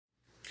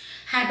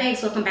Hi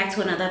babes, welcome back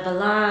to another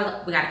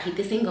vlog. We gotta keep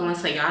this thing going.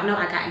 So y'all know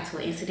I got into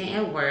an incident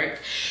at work.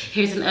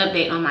 Here's an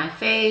update on my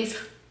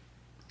face.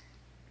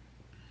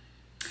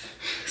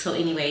 So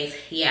anyways,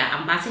 yeah,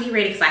 I'm about to get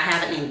ready because I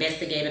have an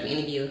investigative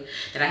interview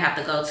that I have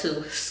to go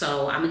to.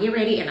 So I'm gonna get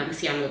ready and I'm gonna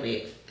see y'all in a little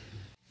bit.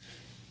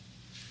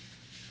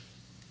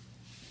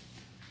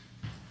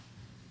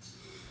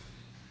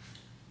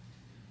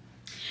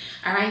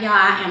 All right,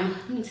 y'all,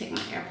 let me take my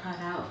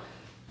AirPod out.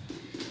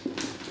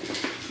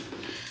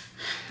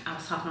 I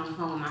was talking on the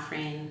phone with my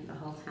friend the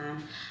whole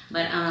time.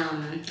 But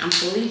I'm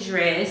fully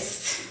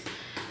dressed.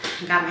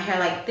 Got my hair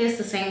like this,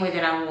 the same way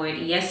that I wore it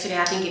yesterday.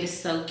 I think it is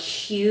so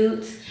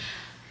cute.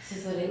 This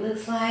is what it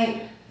looks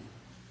like.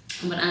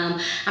 But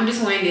I'm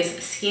just wearing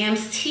this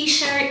Skims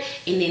t-shirt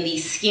and then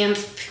these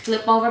Skims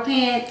flip over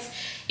pants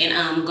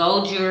and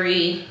gold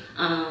jewelry.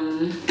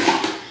 And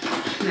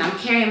I'm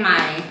carrying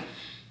my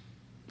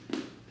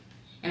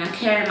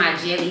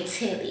jelly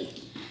tilly.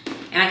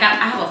 And I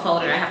have a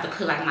folder I have to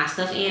put like my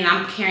stuff in.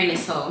 I'm carrying it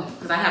so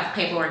because I have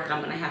paperwork that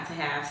I'm gonna have to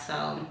have,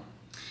 so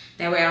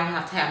that way I don't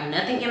have to have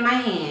nothing in my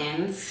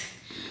hands,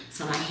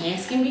 so my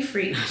hands can be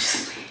free. No,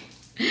 just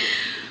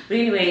but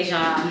anyways, y'all,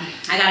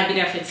 I gotta be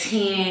there for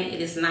 10.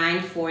 It is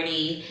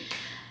 9:40.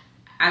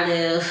 I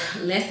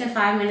live less than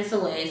 5 minutes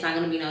away. It's not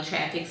gonna be no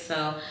traffic,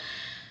 so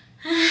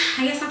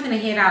I guess I'm gonna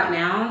head out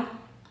now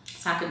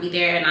so I could be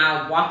there, and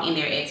I'll walk in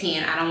there at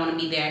 10. I don't want to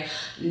be there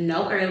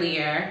no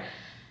earlier.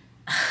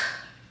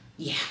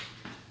 Yeah.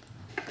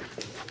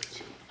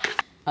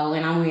 Oh,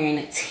 and I'm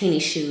wearing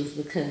tennis shoes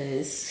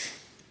because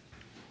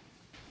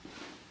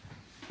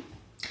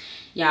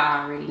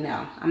y'all already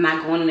know I'm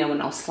not going in there with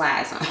no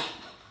slides on.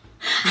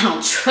 I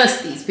don't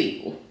trust these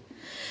people.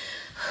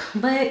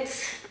 But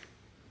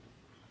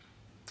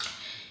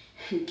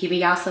giving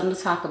y'all something to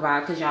talk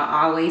about because y'all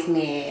always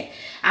mad.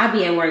 I'll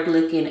be at work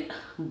looking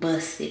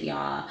busted,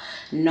 y'all.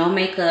 No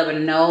makeup,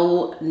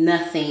 no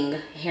nothing.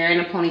 Hair in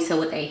a ponytail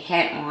with a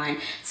hat on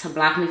to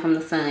block me from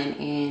the sun,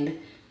 and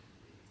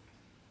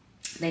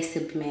they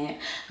still be mad.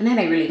 But now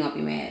they really gonna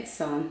be mad.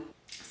 So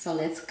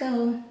let's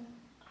go.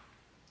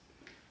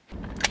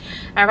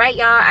 All right,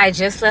 y'all. I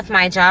just left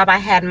my job. I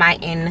had my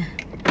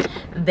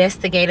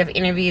investigative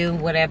interview,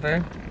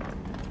 whatever.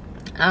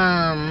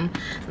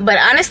 But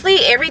honestly,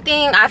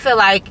 everything I feel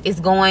like is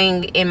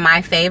going in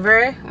my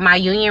favor. My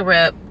union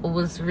rep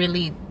was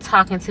really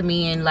talking to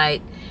me and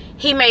like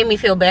he made me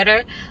feel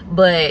better,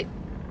 but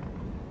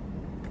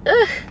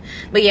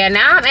yeah,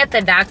 now I'm at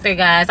the doctor,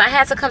 guys. I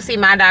had to come see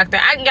my doctor.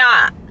 I'm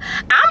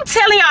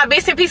telling y'all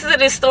bits and pieces of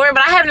this story,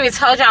 but I haven't even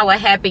told y'all what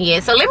happened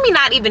yet, so let me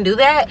not even do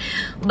that.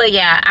 But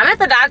yeah, I'm at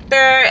the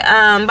doctor.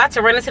 About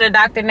to run into the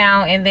doctor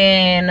now, and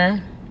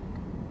then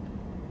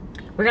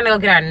we're gonna go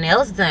get our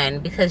nails done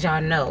because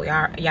y'all know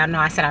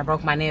I said I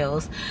broke my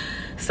nails.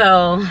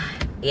 So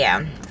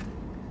yeah,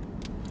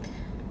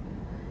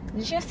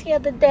 just the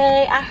other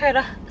day I heard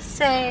her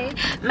say,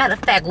 matter of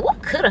fact,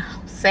 what could I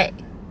say?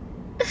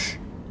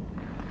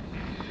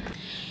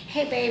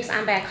 Hey babes,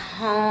 I'm back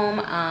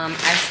home.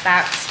 I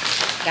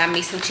stopped, got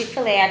me some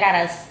Chick-fil-A. I got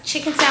a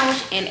chicken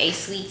sandwich and a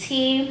sweet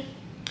tea,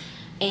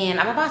 and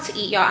I'm about to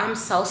eat, y'all. I'm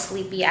so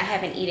sleepy. I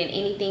haven't eaten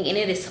anything, and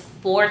it is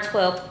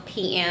 4:12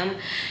 p.m.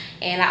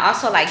 And I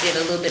also like did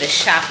a little bit of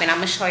shopping. I'm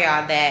gonna show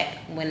y'all that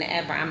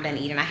whenever I'm done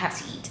eating. I have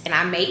to eat, and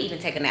I may even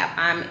take a nap.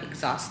 I'm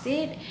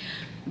exhausted,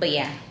 but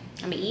yeah,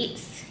 I'm gonna eat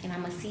and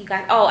I'm gonna see you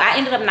guys. Oh, I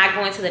ended up not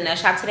going to the nail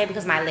shop today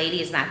because my lady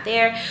is not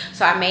there,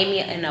 so I made me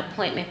an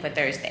appointment for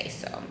Thursday.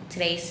 So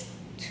today's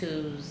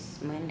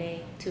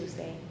Tuesday.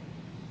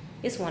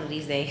 It's one of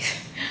these days.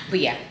 But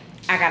yeah,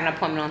 I got an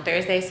appointment on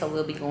Thursday, so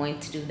we'll be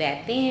going to do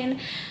that then.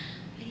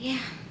 But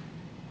yeah.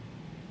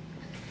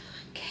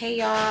 Hey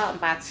y'all, I'm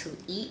about to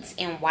eat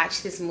and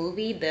watch this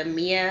movie, the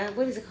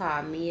what is it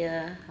called?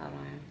 Hold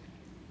on.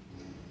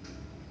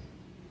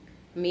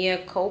 Mea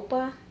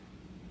Culpa?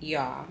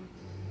 Y'all,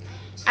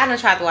 I done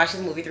tried to watch this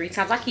movie 3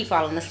 times. I keep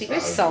falling asleep.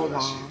 It's so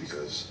long.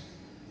 Because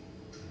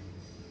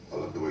I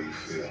love the way you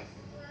feel.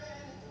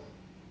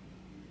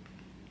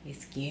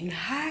 It's getting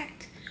hot.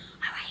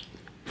 All right.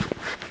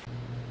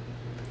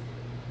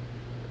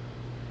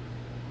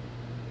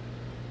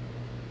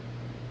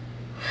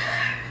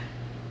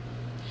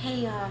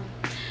 Hey y'all,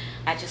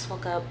 I just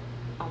woke up.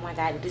 Oh my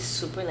god, it is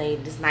super late.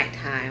 It is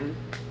nighttime.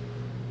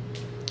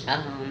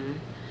 I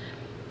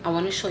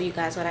want to show you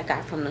guys what I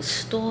got from the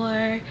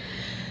store.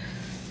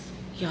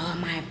 Y'all,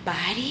 my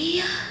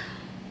body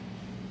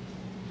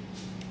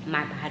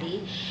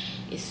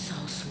is so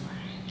sore.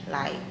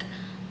 Like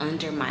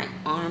under my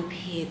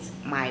armpits,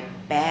 my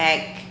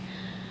back.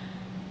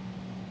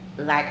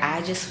 Like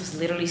I just was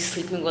literally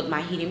sleeping with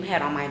my heating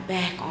pad on my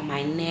back, on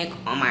my neck,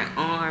 on my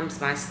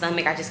arms, my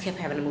stomach. I just kept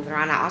having to move it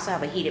around. I also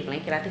have a heated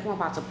blanket. I think I'm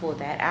about to pull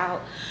that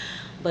out.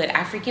 But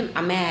I'm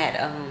mad.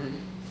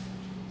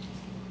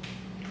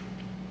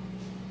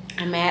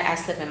 I'm mad I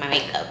slept in my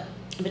makeup.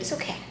 But it's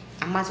okay.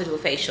 I'm about to do a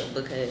facial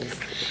because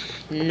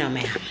no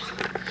ma'am.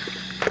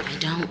 I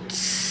don't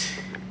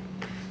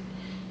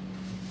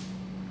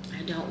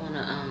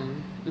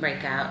wanna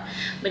break out.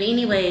 But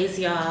anyways,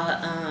 y'all,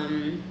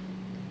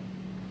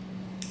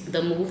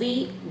 The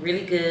movie,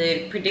 really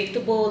good,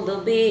 predictable a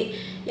little bit.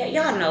 Yeah,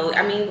 y'all know.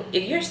 I mean,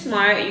 if you're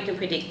smart, you can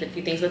predict a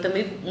few things. But the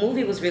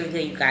movie was really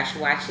good. You guys should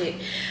watch it.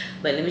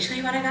 But let me show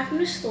you what I got from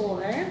the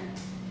store.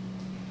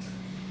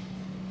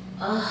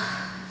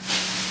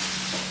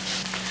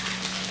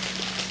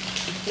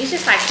 It's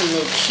just like some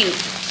little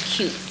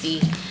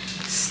cutesy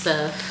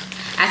stuff.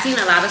 I've seen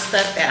a lot of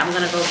stuff that I'm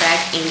gonna go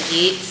back and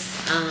get.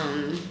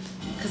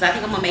 Cause I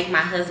think I'm gonna make my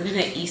husband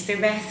an Easter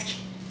basket.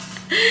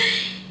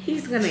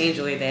 He's gonna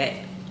enjoy that.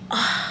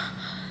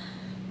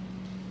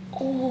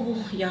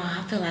 Oh, y'all,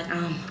 I feel like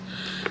I'm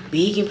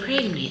big and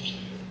pregnant.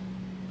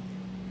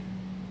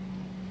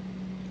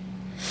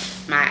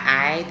 My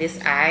eye, this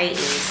eye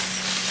is,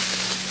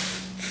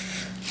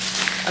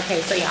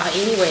 okay, so y'all,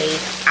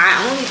 anyways,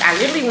 I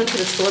literally went to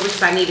the store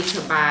because I needed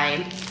to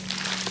buy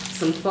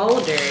some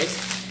folders,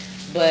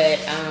 but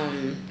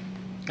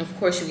of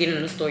course you get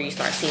in the store, you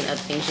start seeing other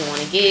things you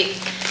want to get.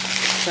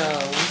 So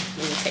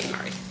let me take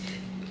my,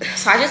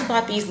 so I just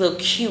bought these little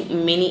cute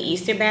mini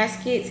Easter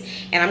baskets,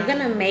 and I'm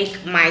gonna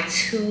make my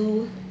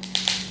two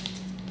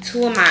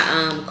of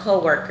my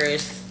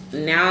co-workers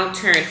now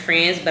turned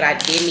friends, but I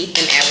did meet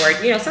them at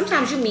work. You know,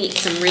 sometimes you meet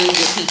some really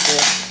good people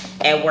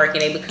at work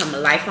and they become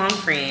lifelong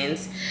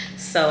friends.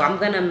 So I'm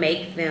gonna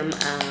make them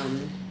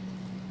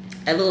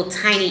a little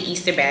tiny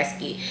Easter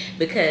basket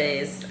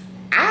because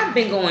I've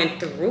been going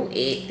through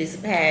it this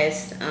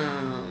past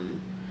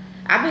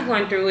I've been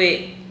going through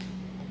it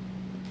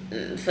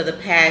for the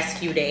past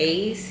few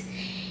days,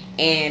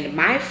 and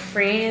my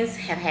friends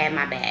have had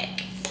my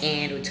back.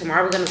 And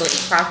tomorrow we're gonna go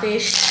eat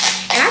crawfish,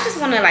 and I just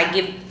want to like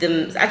give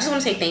them, I just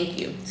want to say thank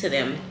you to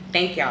them.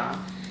 Thank y'all,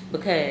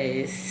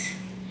 because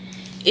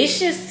it's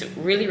just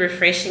really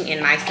refreshing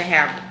and nice to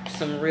have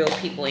some real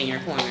people in your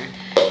corner.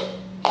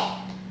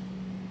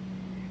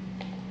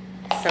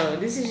 So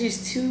this is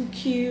just too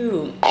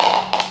cute.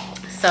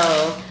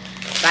 So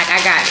like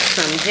I got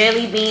some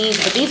jelly beans,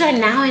 but these are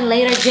now and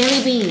later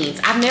jelly beans.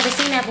 I've never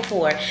seen that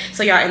before.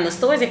 So y'all, in the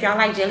stores, if y'all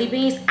like jelly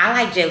beans, I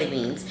like jelly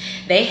beans.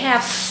 They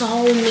have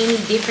so many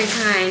different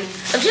kinds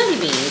of jelly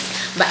beans,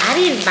 but I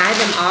didn't buy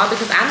them all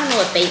because I don't know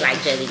if they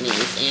like jelly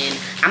beans, and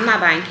I'm not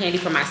buying candy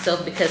for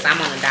myself because I'm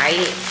on a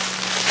diet.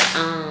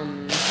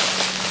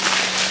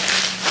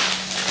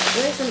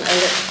 Where's some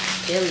other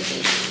jelly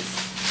beans?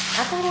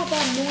 I thought I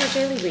bought more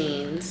jelly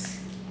beans.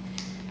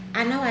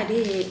 I know I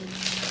did.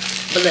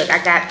 But look,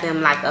 I got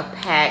them like a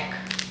pack.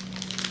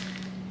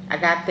 I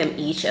got them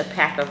each a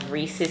pack of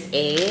Reese's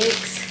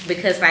eggs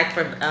because like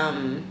for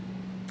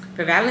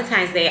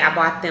Valentine's Day, I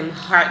bought them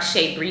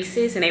heart-shaped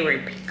Reese's, and they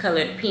were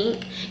colored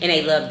pink, and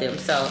they loved them.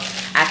 So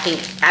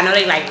I know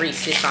they like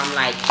Reese's, so I'm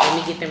like, let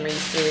me get them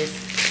Reese's.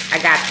 I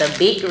got the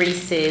big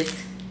Reese's.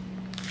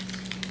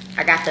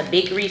 I got the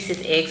big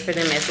Reese's eggs for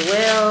them as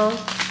well.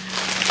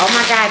 Oh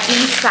my God,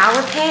 these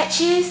Sour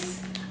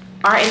Patches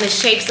are in the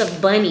shapes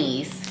of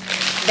bunnies.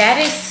 That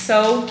is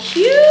so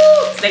cute.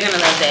 They're gonna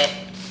love that.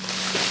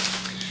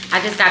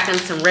 I just got them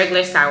some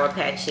regular Sour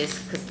Patches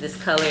because this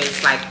color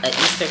is like an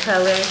Easter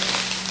color.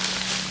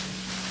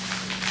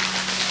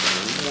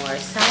 More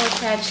Sour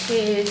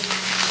Patches.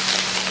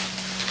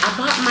 I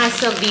bought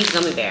myself these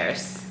gummy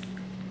bears.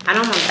 I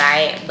know I'm on a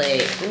diet,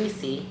 but let me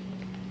see.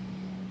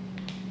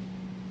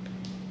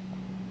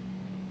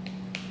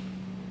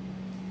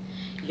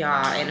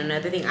 Y'all, and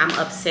another thing, I'm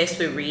obsessed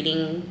with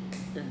reading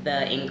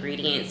the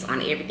ingredients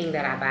on everything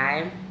that I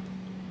buy.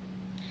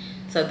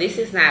 So this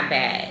is not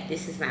bad.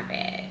 This is not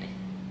bad.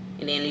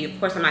 And then of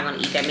course I'm not gonna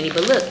eat that many,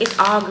 but look, it's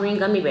all green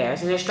gummy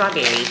bears and they're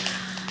strawberry.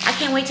 I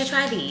can't wait to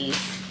try these.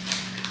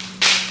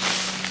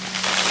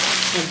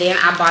 And then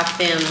I bought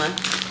them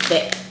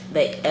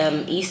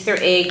the Easter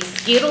egg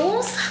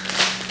Skittles.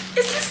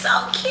 This is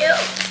so cute.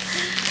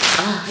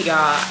 Oh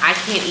y'all, I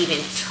can't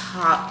even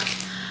talk.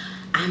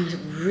 I'm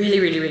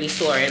really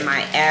sore in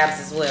my abs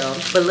as well.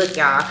 But look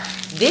y'all,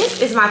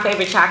 this is my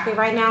favorite chocolate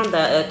right now,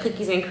 the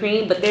cookies and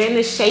cream, but they're in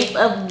the shape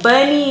of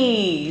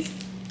bunnies.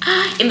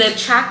 And the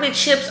chocolate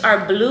chips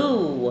are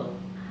blue.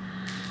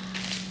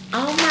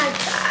 Oh my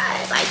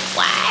God, like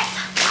what?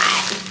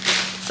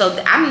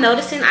 So I'm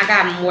noticing I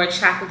got more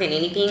chocolate than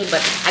anything,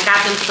 but I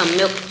got them some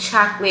milk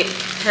chocolate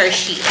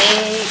Hershey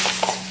eggs.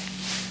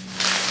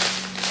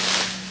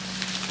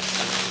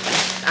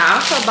 I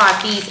also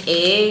bought these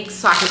eggs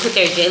so I can put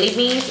their jelly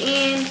beans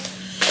in.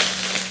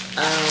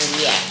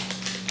 Yeah.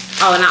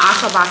 Oh, and I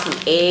also bought some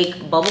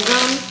egg bubble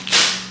gum.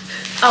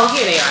 Oh,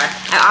 here they are.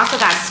 I also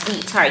got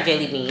sweet tart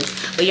jelly beans.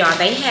 But y'all,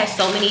 they had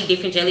so many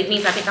different jelly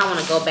beans. I think I want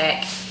to go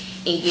back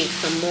and get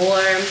some more.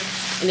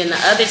 And then the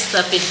other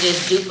stuff is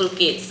just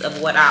duplicates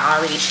of what I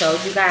already showed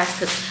you guys,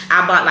 because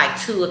I bought like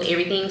 2 of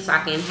everything so I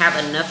can have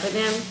enough of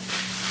them.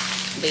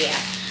 But yeah,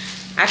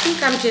 I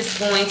think I'm just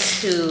going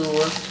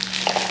to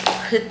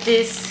put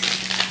this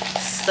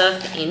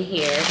stuff in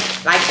here.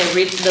 Like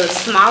the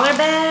smaller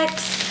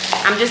bags,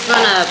 I'm just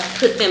gonna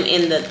put them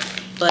in the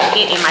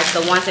bucket, and like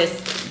the ones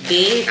that's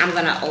big, I'm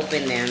gonna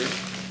open them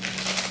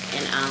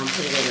and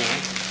put it in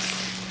there.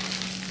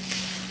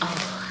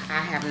 Oh, I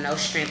have no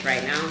strength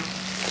right now.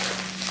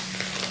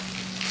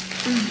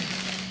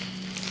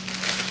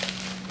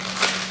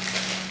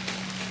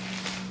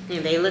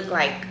 And they look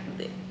like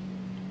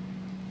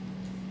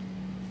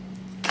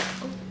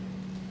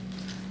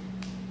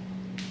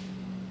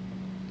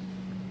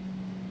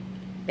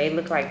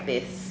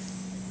this.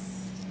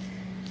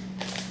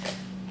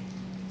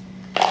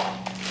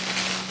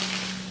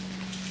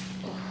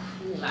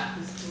 Lock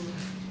this door.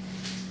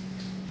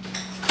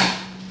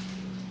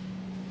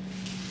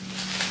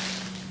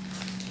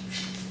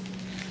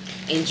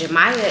 And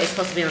Jemiah is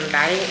supposed to be on a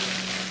diet.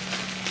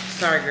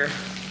 Sorry, girl.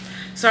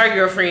 Sorry,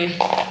 girlfriend.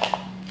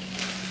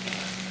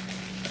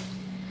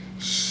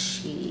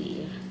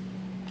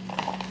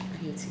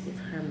 I need to give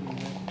her more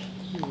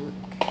pink.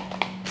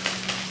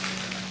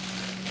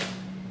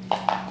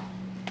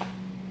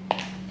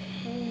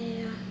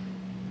 Okay.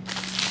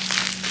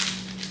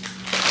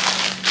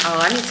 Oh,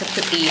 I need to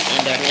put these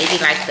in there. Maybe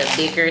like the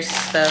bigger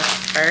stuff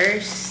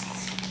first.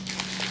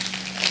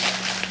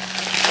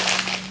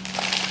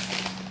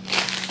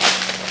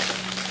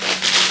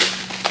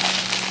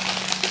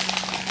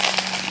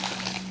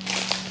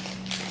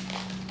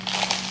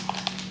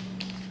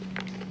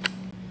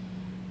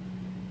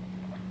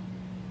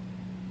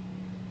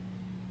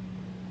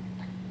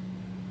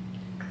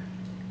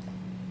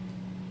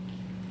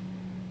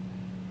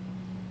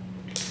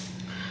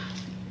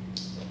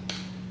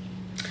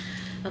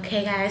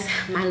 Okay guys,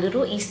 my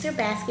little Easter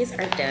baskets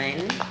are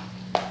done.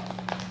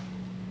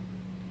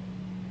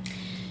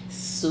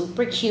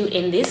 Super cute.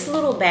 And this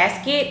little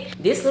basket,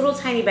 this little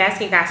tiny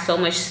basket got so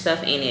much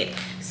stuff in it.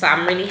 So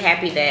I'm really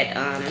happy that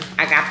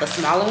I got the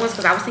smaller ones,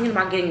 because I was thinking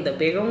about getting the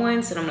bigger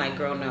ones and I'm like,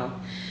 girl, no.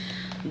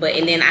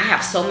 And then I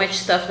have so much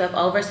stuff left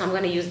over, so I'm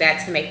gonna use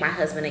that to make my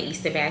husband an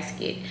Easter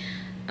basket.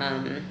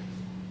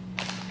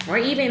 Or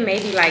even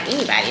maybe like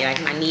anybody,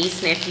 like my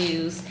niece,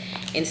 nephews,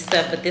 and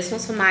stuff. But this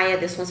one's for Maya,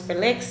 this one's for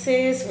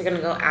Lexus. We're gonna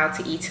go out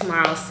to eat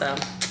tomorrow, so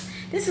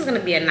this is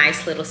gonna be a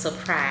nice little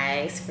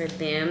surprise for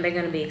them. They're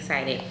gonna be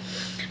excited.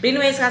 But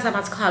anyways guys, I'm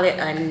about to call it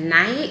a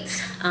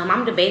night.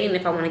 I'm debating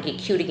if I want to get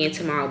cute again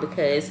tomorrow,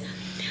 because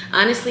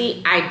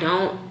honestly I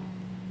don't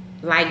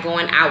like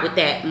going out with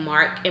that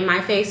mark in my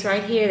face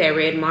right here, that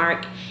red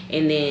mark,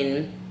 and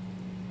then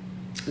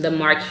the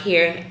mark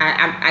here.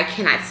 I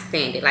cannot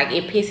stand it. Like,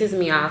 it pisses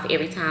me off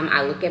every time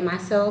I look at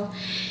myself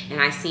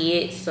and I see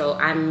it. So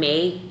I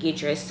may get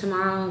dressed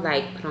tomorrow,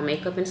 like put on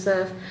makeup and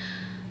stuff,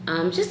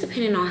 just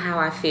depending on how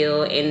I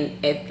feel.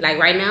 And like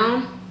right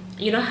now,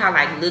 you know how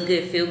like look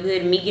good, feel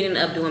good, me getting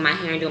up, doing my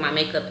hair and doing my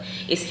makeup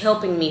is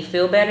helping me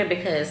feel better,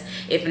 because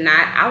if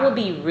not, I would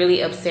be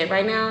really upset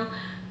right now.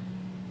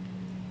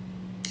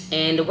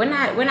 And we're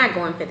not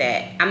going for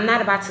that. I'm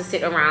not about to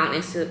sit around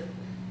and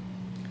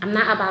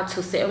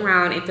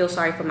feel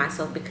sorry for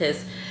myself,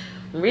 because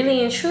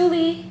really and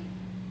truly,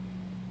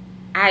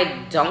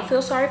 I don't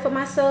feel sorry for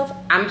myself.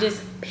 I'm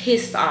just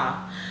pissed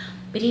off.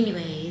 But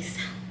anyways,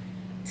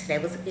 today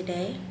was a good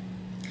day.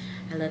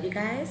 I love you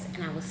guys,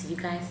 and I will see you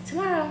guys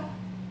tomorrow.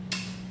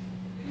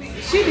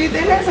 She did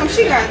that last time.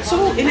 She got 2,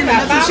 and then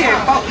another she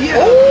had 4. Yeah.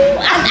 Ooh,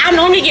 I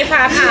normally get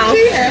 5 pounds.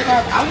 She had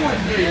 5. I want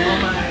to do it.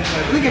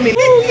 Look at me.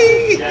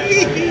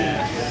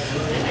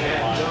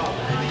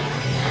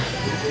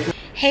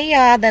 Hey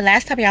y'all, the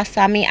last time y'all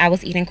saw me, I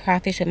was eating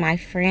crawfish with my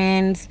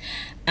friends.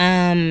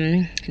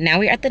 Now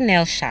we're at the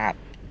nail shop.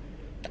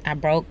 I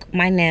broke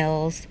my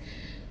nails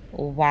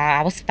while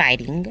I was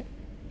fighting,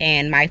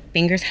 and my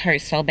fingers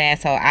hurt so bad,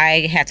 so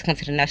I had to come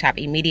to the nail shop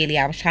immediately.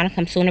 I was trying to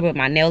come sooner, but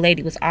my nail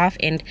lady was off,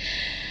 and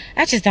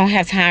I just don't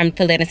have time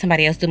for letting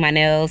somebody else do my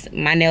nails.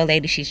 My nail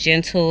lady, she's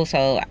gentle,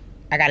 so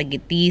I gotta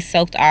get these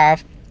soaked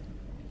off.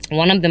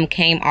 One of them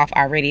came off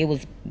already. It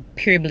was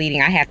pure bleeding.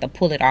 I had to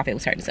pull it off. It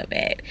was hurting so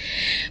bad.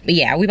 But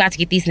yeah, we about to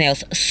get these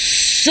nails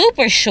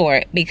super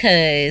short,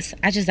 because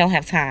I just don't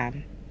have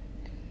time.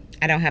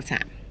 I don't have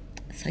time.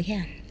 So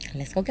yeah,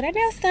 let's go get our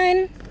nails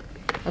done.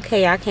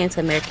 Okay, y'all, came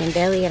to American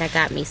Deli and I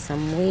got me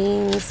some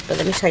wings. But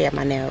let me show y'all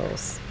my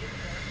nails.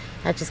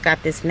 I just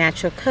got this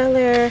natural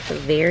color.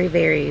 Very,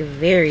 very,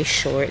 very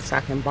short, so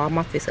I can ball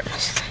my fist up.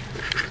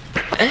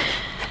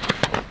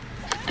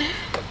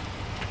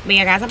 But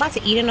yeah guys, I'm about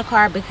to eat in the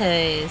car,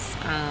 because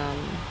I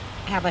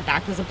have a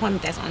doctor's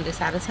appointment that's on this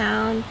side of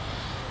town,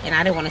 and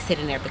I didn't want to sit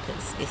in there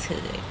because it's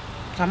hood.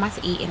 So I'm about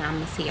to eat, and I'm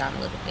gonna see y'all in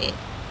a little bit.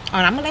 Oh,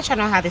 and I'm gonna let y'all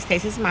know how this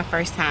tastes. This is my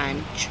first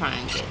time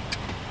trying it.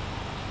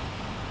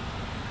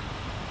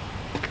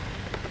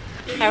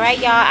 All right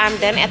y'all, I'm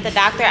done at the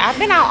doctor. I've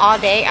been out all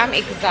day. I'm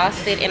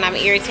exhausted and I'm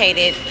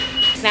irritated.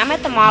 So now I'm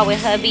at the mall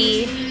with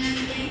hubby,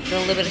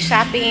 doing a little bit of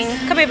shopping.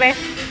 Come here, babe.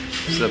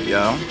 What's up,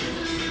 y'all?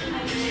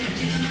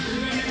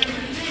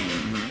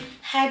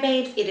 Hi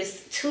babes, it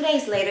is 2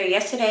 days later.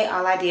 Yesterday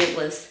all I did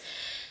was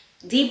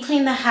deep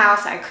clean the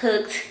house, I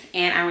cooked,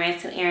 and I ran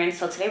some errands.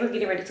 So today we're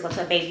getting ready to go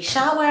to a baby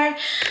shower.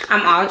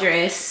 I'm all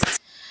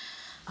dressed.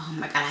 Oh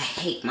my god, I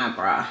hate my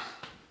bra.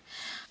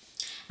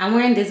 I'm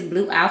wearing this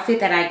blue outfit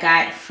that I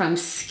got from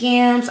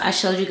Skims. I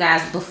showed you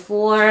guys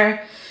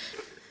before.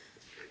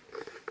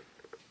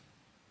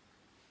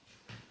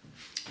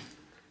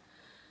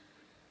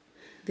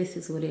 This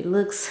is what it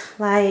looks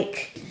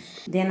like.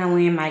 Then I'm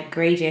wearing my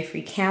gray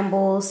Jeffrey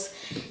Campbell's,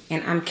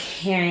 and I'm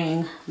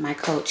carrying my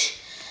Coach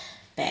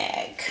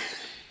bag.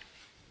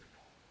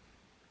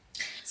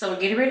 So we're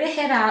getting ready to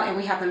head out, and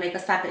we have to make a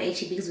stop at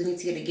HEB because we need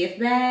to get a gift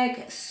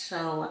bag.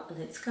 So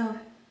let's go.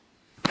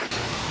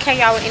 Okay,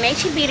 y'all, we're in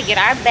HEB to get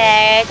our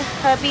bag.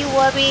 Hubby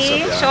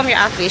wubby. Show them your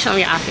outfit. Show them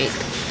your outfit.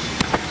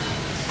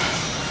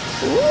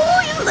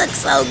 Ooh, you look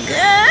so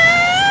good.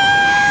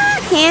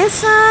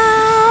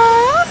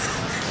 Handsome.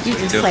 You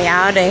just play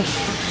all day.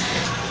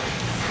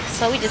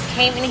 So we just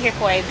came in here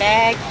for a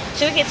bag.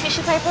 Should we get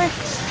tissue paper?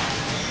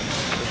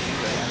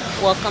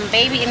 Welcome,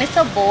 baby. And it's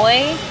a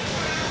boy.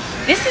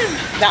 This is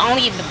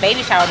the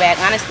baby shower bag,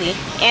 honestly.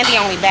 And the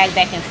only bag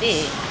that can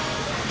fit.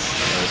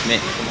 It's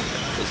meant.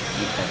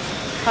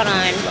 Hold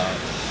on.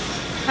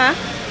 Huh?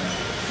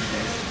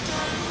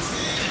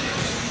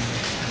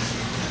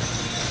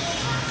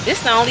 This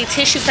is the only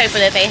tissue paper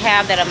that they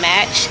have that'll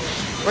match.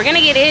 We're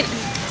gonna get it.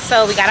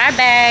 So we got our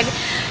bag.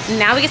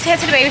 Now we get to head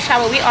to the baby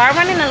shower. We are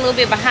running a little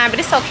bit behind, but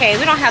it's okay.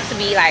 We don't have to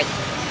be like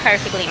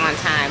perfectly on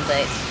time,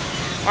 but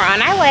we're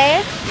on our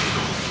way.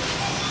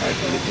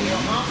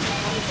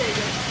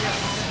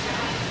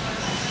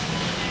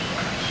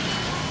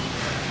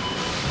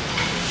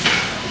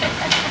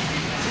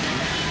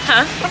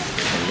 Huh?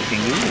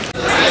 Looking good.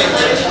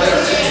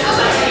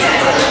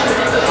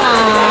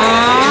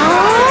 Aww.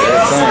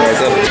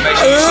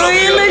 Ooh,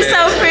 you look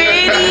so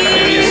pretty.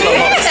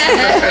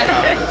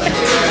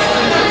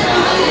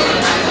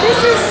 This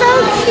is so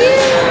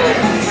cute.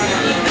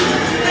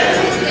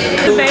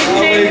 The baby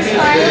name is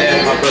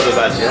Yeah, my brother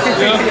about you.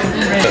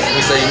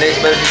 You say your next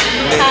baby?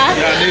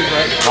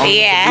 Huh?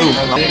 Yeah.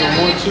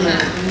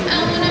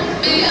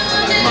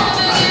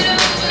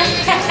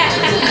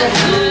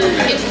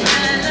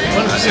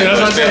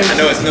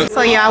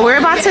 So y'all, we're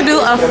about to do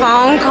a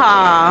phone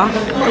call.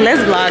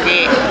 Let's vlog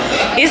it.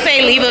 It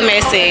say leave a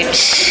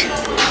message.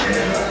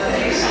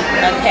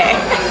 Okay.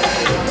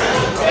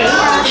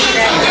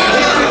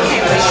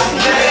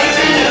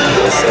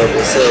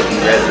 What's up?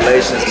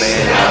 Congratulations,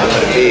 man. I'm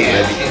doing it big,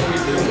 baby.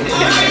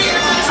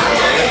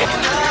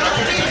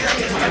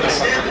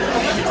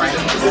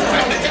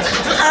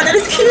 Oh, that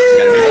is cute.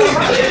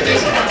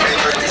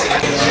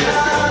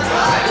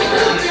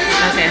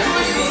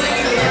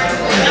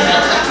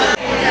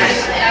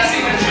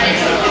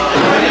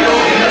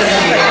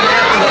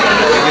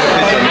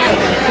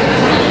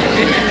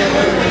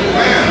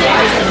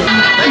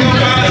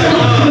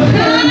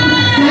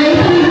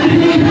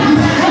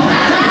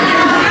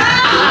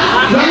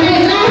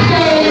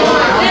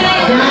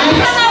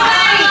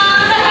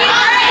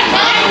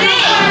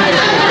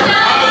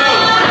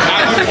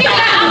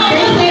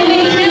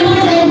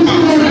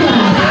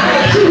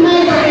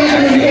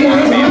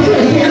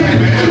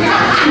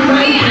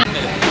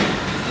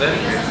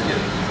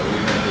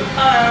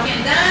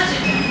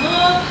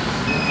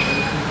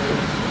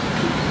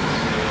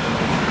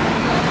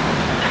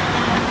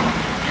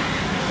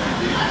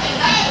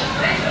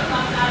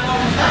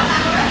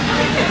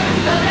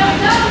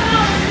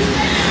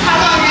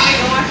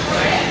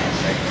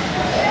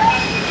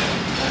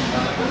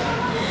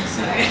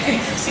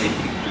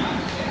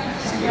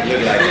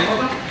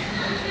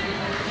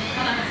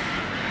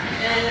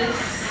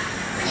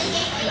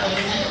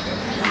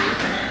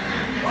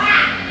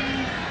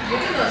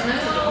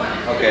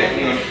 Okay. Okay.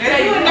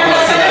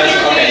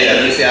 Okay,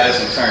 yeah, let's see how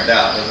this one turned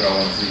out. That's what I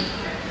want to see.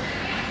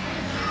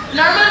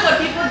 Normally what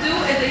people do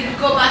is they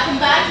go back and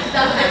back,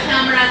 that way the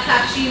camera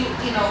catch you,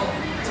 you know.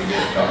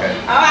 Okay.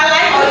 Oh, I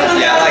like this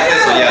one. Yeah, I like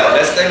this one. Yeah,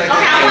 let's stay like this.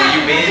 Yeah, when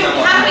you bend,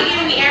 How do we get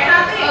in the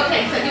airdrop thing?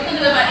 Okay, so you can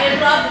do it by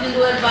airdrop, you can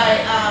do it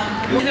by,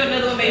 Let's do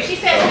another one, baby. She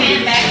said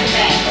stand back to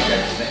back.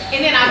 Okay.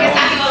 And then I guess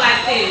I can go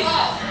like this.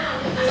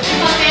 So we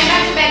gonna stand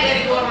back to back, let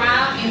it go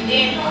around, and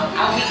then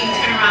we can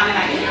turn around and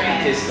like get your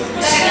ass. Kiss them.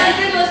 like I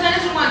did those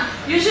Spanish one.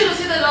 Usually you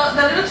see the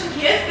little two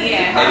kids.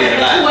 Yeah. I did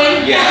a lot.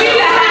 Twin. Yeah.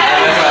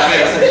 That's what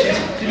I said.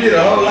 She did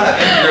a whole lot.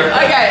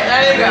 Okay,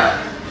 there you go.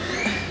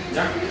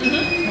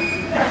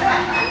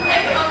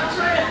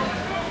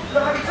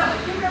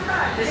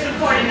 It's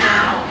recording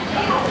now.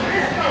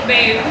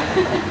 Babe.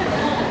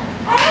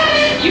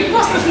 You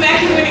supposed to smack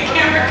him when the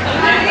camera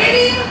comes out.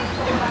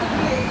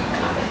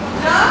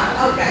 No?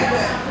 Okay,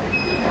 good.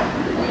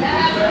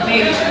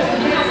 Baby.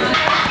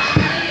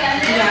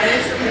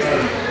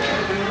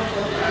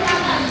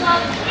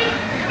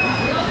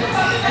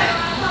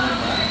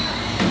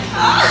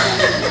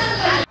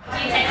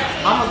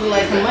 Almost look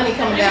like some money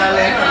coming down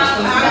there.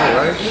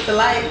 Right. With the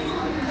lights.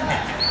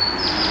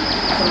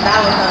 Some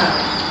dollar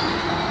signs.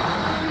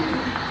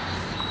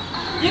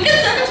 You can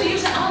send it to you.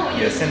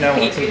 Oh, Yeah, send that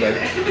one too, baby.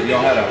 We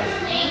don't have that one.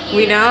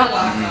 We don't?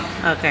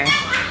 Okay.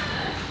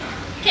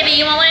 Kimmy,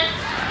 you want one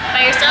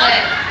by yourself?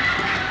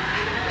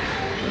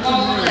 You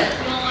want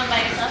one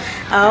by yourself?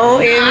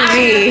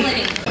 OMG.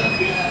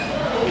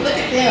 Look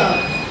at them.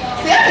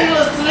 See, I think it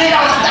was slit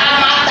on the side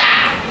of my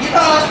thigh. You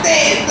know what I'm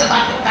saying? It's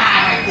about the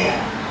thigh right there.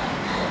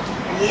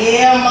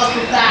 Yeah,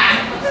 muscle thigh.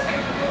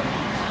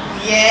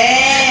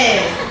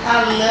 Yes. I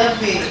love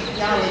it.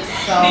 Y'all look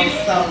so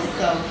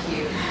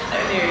cute.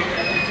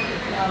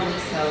 Y'all look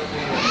so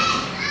good.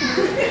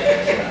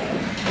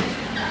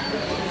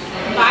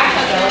 Bye,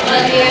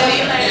 love you.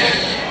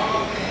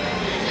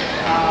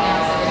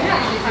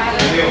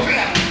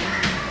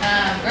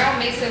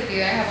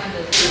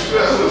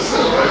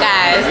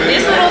 Guys,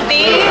 this little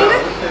thing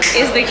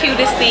is the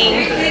cutest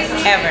thing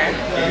ever.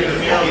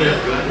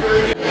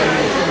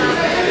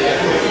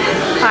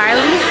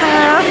 Carly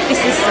Huff, this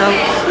is so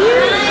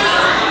cute.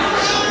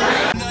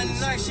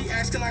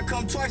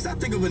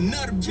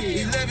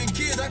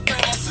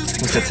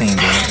 What's the team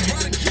doing?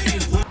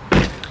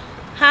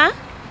 Huh?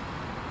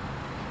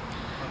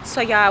 So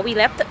y'all, we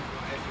left.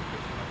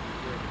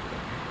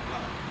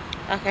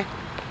 Okay.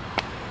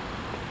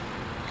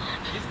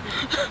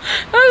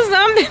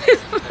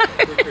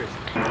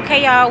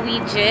 Okay, y'all, we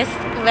just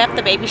left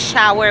the baby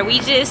shower.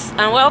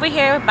 We're over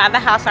here by the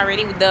house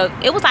already.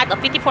 It was like a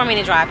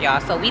 54-minute drive, y'all.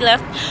 So we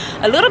left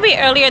a little bit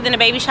earlier than the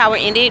baby shower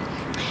ended,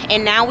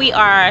 and now we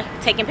are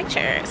taking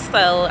pictures.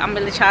 So I'm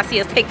gonna let y'all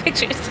see us take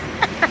pictures.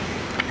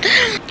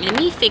 Let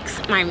me fix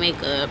my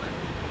makeup.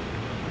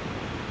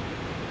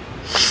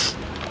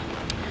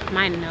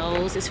 My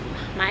nose is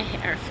my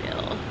hair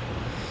feel.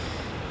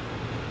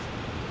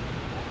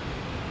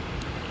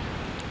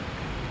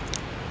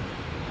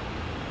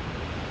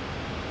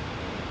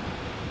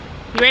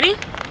 You ready?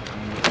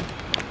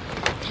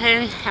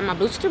 Okay, have my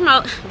Bluetooth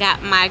remote,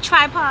 got my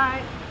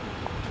tripod.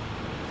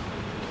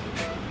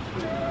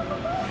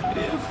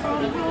 If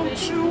I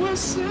wrote you a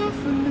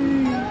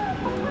symphony,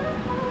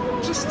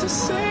 just to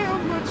say how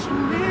much you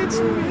mean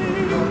to me.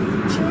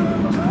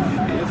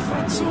 If I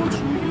told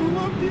you you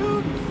were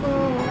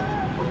beautiful,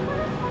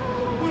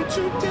 would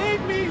you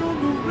date me on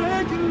the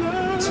regular?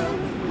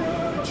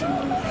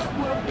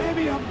 Well,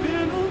 baby, I've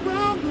been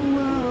around the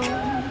world,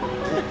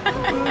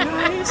 but I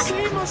ain't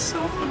seen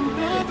myself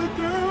another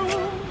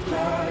girl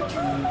like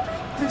you.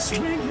 This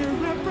ring here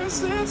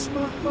represents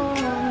my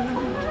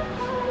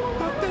heart,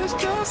 but there's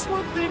just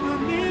one thing I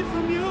need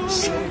from you.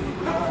 Say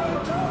I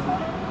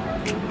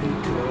do.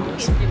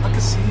 Because I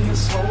can see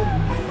us holding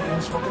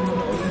hands, walking on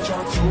the beach,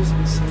 our toes in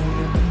the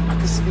sand. I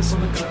can see us on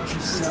the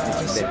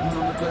countryside, sitting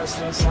on the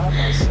grassland side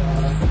by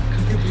side.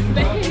 You can be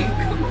my baby,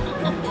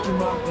 and you're making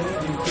my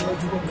baby. Girl,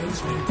 you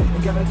amaze me,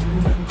 ain't gotta do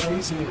nothing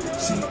crazy.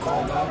 See,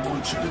 all I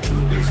want you to do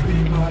is be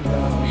my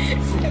love.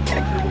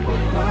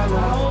 My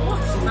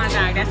love. My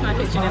dog, that's my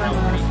picture that I'm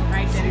wearing.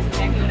 Right, that is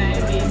exactly what I am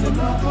doing.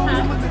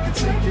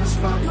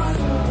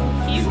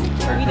 You?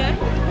 Are we done?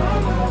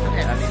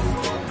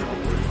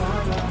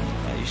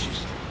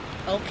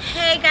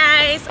 Okay,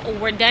 guys,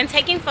 we're done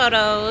taking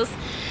photos.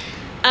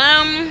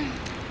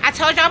 I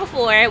told y'all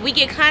before, we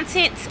get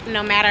content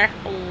no matter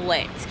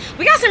what.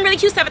 We got some really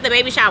cute stuff at the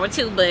baby shower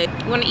too, but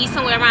you want to eat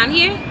somewhere around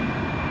here?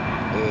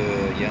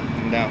 Yeah,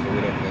 I'm down for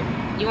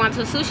whatever. You want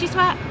to a sushi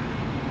spot?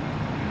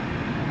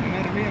 No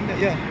matter me, I'm down.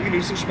 Yeah, we can do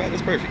a sushi spot.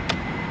 That's perfect.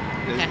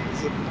 Okay.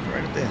 It's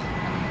right up there.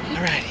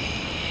 Alrighty.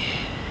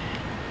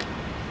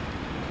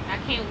 I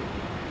can't.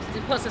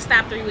 You're supposed to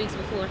stop 3 weeks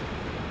before.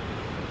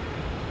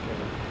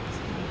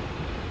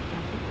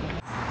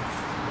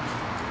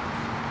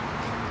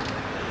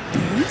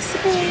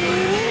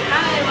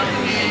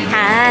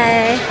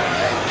 Hi.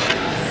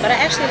 But I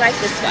actually like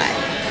this spot.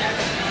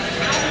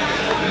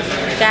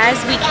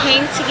 Guys, we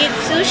came to get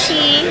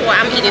sushi. Well,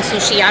 I'm eating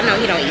sushi. Y'all know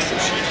he don't eat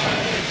sushi.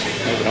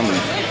 That's what I'm eating.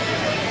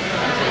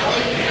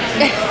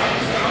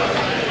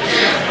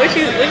 What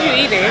you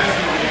eating?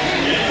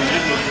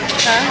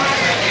 Huh?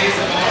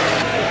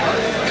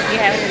 You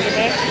having it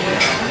today?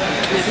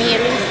 With me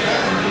at least?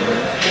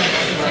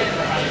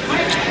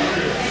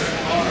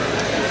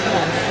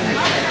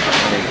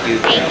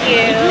 Thank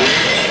you.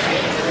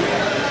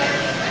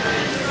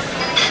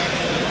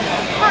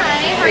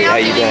 Hi, how are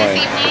y'all doing this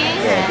evening?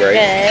 Doing great.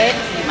 Good.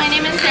 My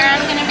name is Sarah.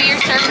 I'm going to be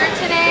your server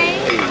today.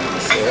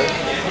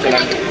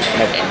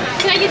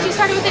 Can I get you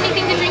started with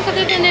anything to drink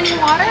other than any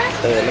water?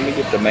 Let me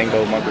get the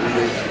mango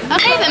margarita.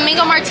 Okay, the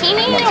mango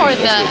martini or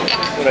the...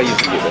 What I used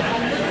to get.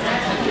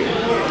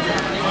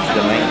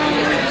 The mango.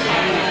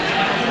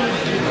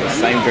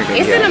 Same drink.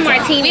 It's in a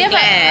martini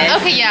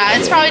glass. Okay, yeah,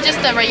 it's probably just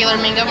the regular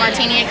mango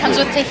martini. It comes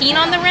with tahini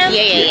on the rim?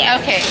 Yeah.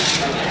 Okay.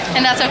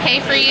 And that's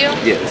okay for you?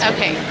 Yes.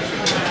 Okay.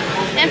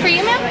 And for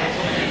you, ma'am?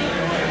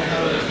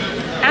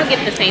 I'll get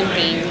the same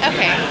thing.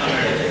 Okay.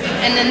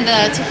 And then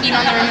the tahini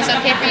on the rim is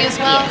okay for you as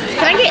well? Yes.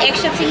 Can I get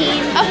extra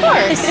tahini? Of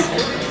course.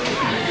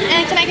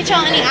 And can I get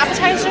y'all any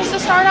appetizers to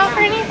start off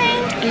or anything?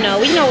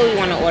 No, we know what we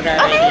want to order.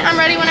 Okay, I'm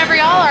ready whenever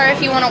y'all are.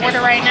 If you want to order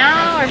right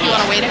now, or if you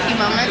want to wait a few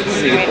moments.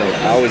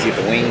 I always get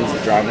the wings, the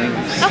dry wings.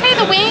 Okay,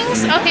 the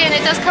wings. Okay, and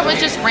it does come with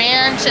just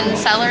ranch and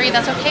celery.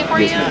 That's okay for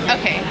you?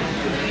 Okay.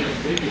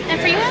 And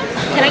for you, ma'am?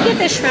 Can I get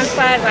the shrimp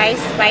fried rice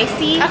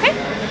spicy? Okay.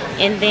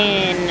 And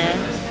then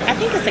I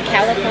think it's a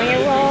California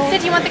roll.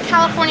 Did you want the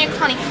California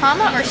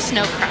kanikama or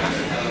snow crab?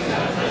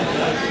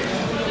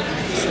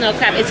 Snow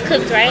crab. It's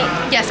cooked, right?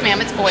 Yes,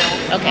 ma'am. It's boiled.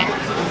 Okay.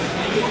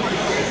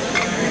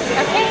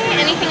 Okay.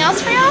 Anything else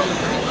for y'all?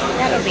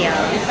 That'll be all.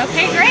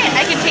 Okay, great.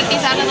 I can take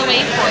these out of the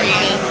way for you.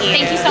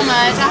 Thank you so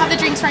much. I'll have the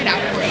drinks right out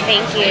for you.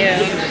 Thank you.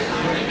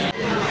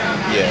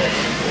 Yeah.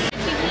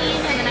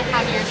 And then I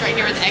have yours right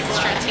here with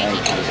extra tahini.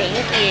 Thank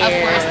you. Of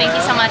course. Thank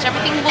you so much.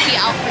 Everything will be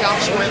out for y'all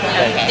shortly.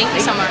 Okay. Thank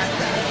you so much.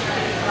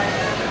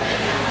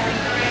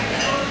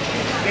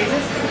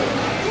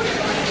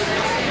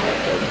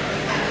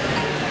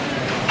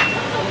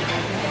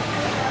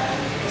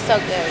 So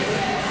good.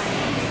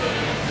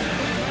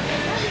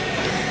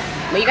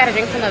 But you gotta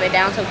drink some of it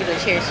down so we can do a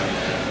cheers.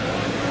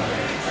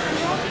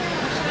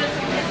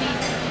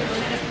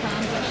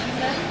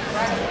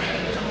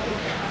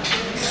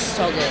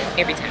 So good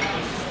every time.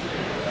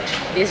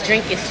 This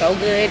drink is so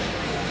good,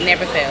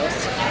 never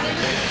fails.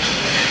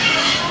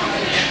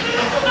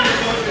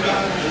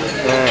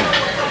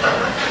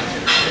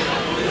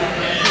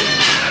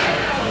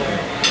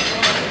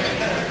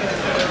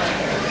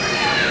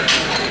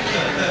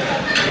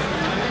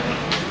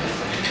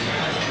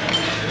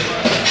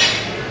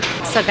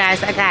 So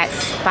guys, I got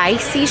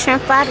spicy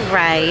shrimp fried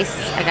rice.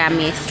 I got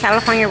me a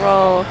California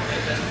roll,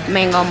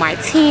 mango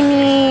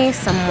martini,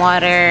 some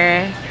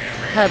water.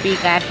 Hubby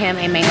got him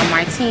a mango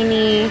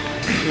martini.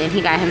 And then he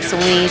got him some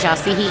wings. Y'all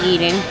see he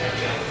eating.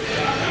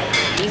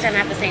 These are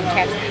not the same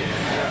chapstick.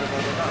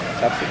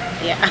 Chopstick?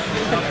 Yeah.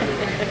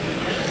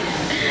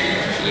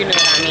 You know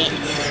what I mean.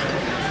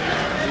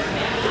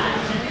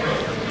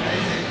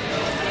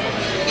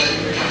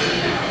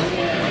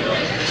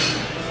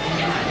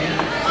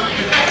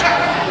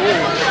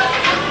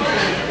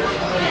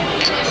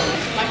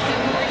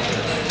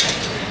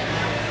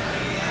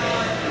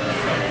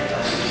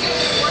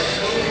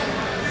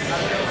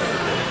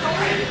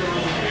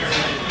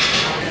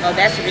 Oh,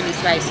 that's really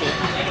spicy.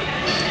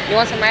 You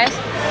want some rice?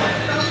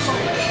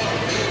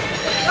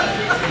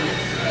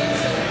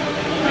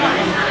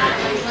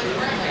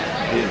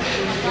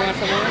 You want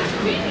some more?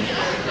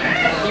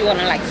 You want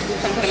to like scoop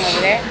some, put them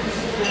over there?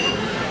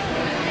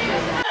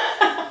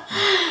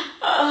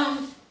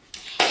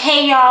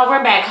 Hey y'all,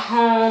 we're back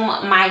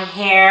home. My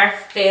hair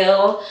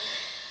fell.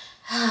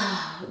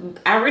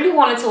 I really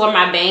wanted to wear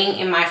my bang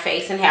in my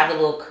face and have the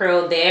little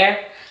curl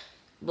there,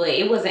 but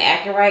it wasn't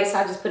acting right, so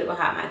I just put it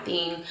behind my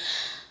thing.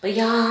 But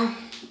y'all,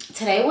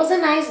 today was a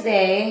nice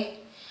day.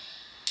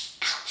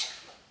 Ouch.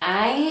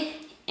 I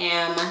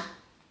am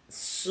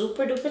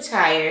super duper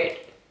tired.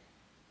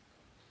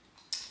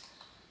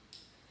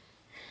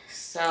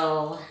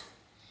 So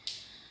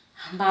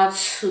I'm about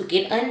to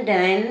get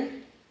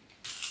undone.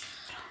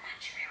 Put on my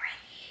tray right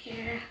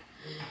here.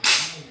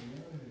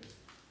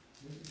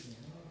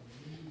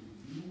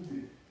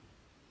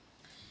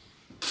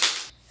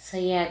 So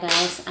yeah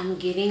guys, I'm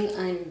getting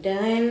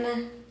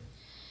undone.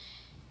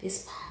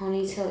 This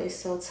ponytail is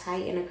so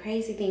tight, and the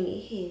crazy thing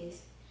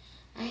is,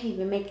 I didn't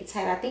even make it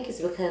tight. I think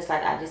it's because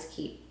like I just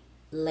keep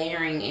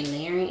layering and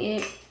layering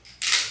it.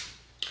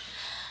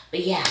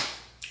 But yeah,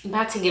 I'm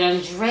about to get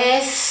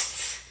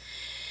undressed,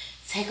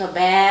 take a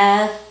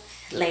bath,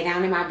 lay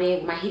down in my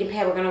bed with my heating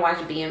pad. We're gonna watch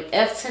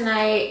BMF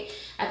tonight.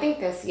 I think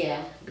that's,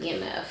 yeah,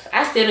 BMF.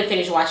 I still didn't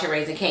finish watching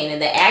Raising Kanan.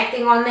 The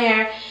acting on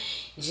there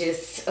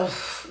just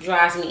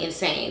drives me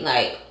insane.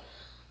 Like,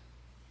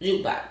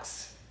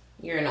 Jukebox,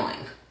 you're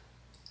annoying.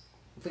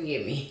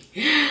 Forgive me.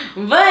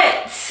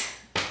 But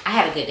I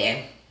had a good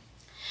day.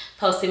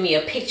 Posted me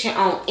a picture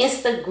on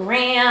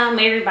Instagram.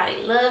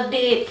 Everybody loved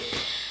it.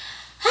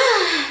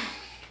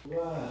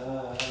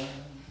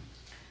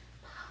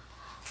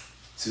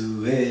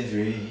 To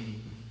every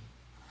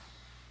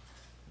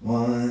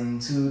one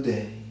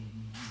today.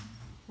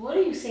 What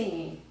are you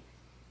singing?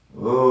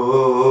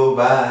 Oh,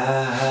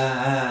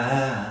 bye.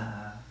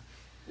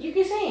 You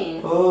can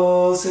sing.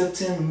 Oh,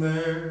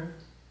 September.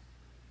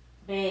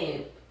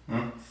 Babe.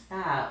 Hmm?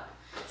 Stop.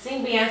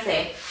 Sing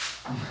Beyonce.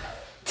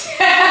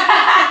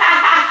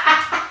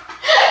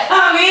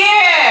 Come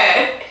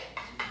here.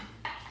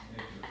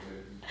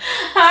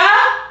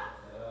 Huh?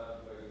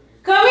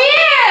 Come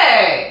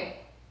here.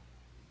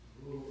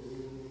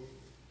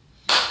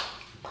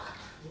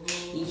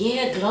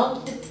 Yeah,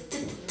 glow.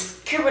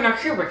 Curbing on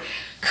Curbing.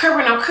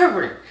 Curbing on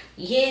Curbing.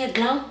 Yeah,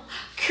 glow.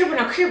 Curbing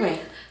on Curbing.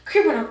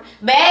 Curbing on.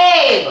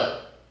 Babe.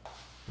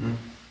 Hmm?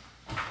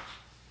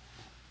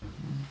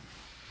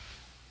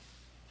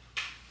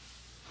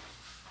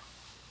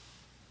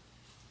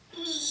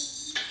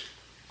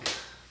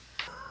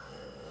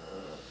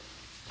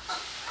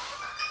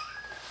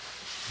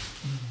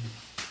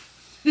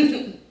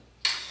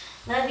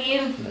 Love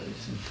you.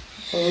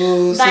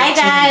 Oh, Bye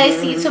guys.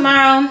 See you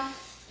tomorrow.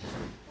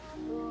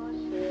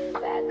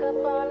 Back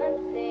up on the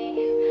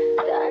scene.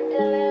 Done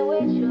dealing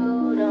with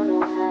you. Don't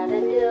know how to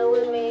deal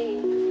with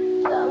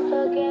me. Done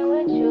fucking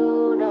with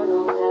you. Don't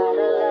know how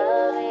to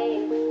love me.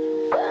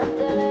 Done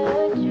dealing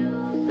with you.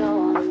 So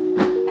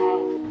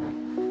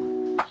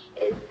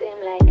it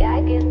seemed like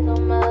I get so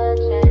much.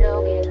 I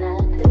don't get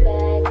nothing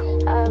back.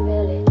 I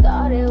really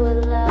thought it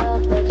was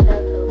love, but you're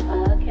so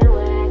fucking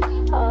whack.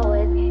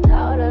 Always get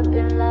caught up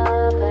in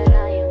love, but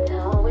I am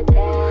done with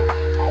that.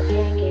 I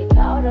can't get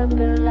caught up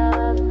in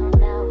love, so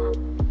now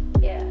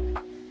I'm, yeah.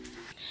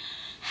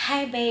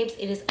 Hi babes,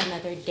 it is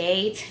another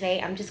day. Today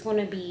I'm just going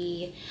to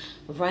be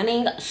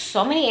running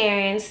so many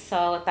errands,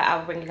 so I thought I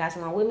would bring you guys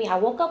along with me. I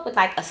woke up with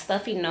like a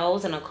stuffy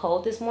nose and a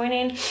cold this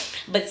morning,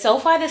 but so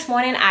far this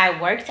morning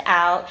I worked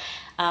out.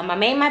 I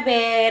made my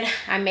bed.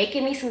 I'm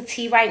making me some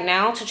tea right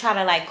now to try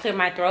to like clear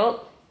my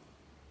throat.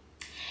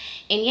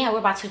 And yeah, we're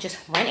about to just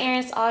run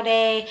errands all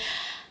day.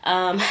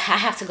 I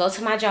have to go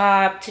to my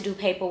job to do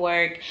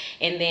paperwork,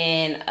 and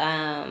then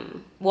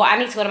well, I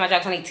need to go to my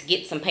job because I need to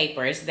get some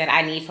papers that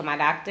I need for my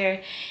doctor,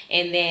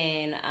 and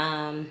then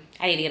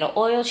I need to get an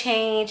oil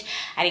change.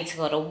 I need to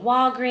go to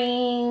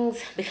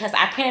Walgreens because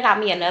I printed out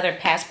me another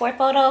passport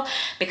photo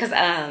because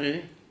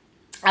I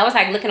was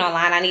like looking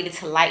online. I needed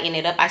to lighten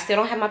it up. I still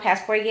don't have my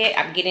passport yet.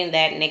 I'm getting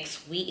that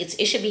next week.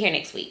 It should be here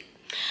next week.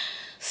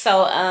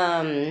 So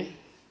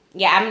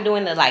yeah, I'm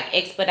doing the like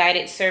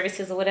expedited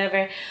services or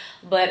whatever.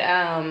 But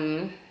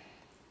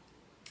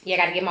yeah, I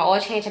gotta get my oil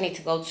change. I need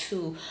to go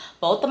to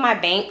both of my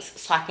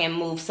banks so I can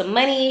move some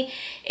money,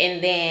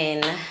 and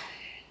then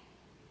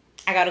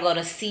I gotta go to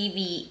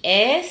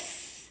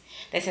CVS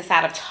that's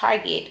inside of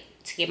Target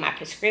to get my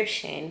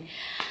prescription.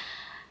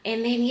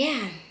 And then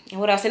yeah, and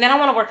what else? And then I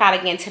want to work out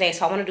again today,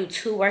 so I want to do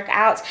 2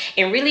 workouts.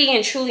 And really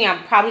and truly,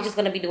 I'm probably just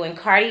gonna be doing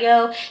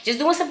cardio, just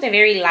doing something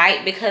very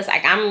light because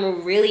like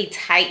I'm really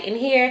tight in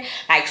here,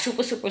 like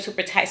super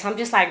tight. So I'm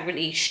just like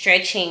really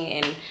stretching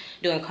and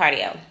doing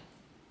cardio.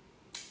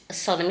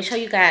 So let me show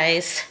you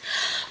guys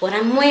what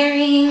I'm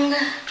wearing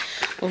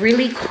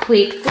really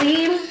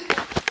quickly.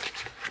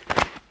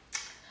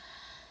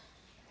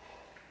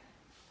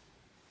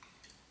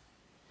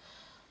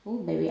 Oh,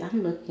 baby,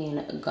 I'm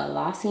looking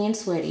glossy and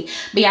sweaty.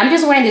 But yeah, I'm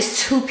just wearing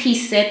this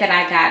 2-piece set that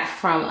I got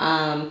from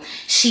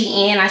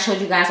Shein. I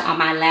showed you guys on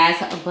my last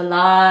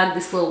vlog,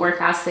 this little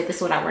workout set. This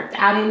is what I worked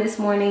out in this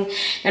morning.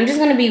 And I'm just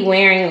going to be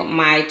wearing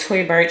my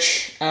Tory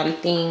Burch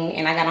thing.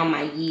 And I got on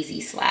my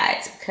Yeezy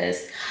slides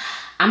because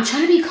I'm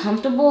trying to be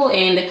comfortable.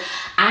 And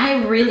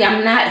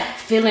I'm not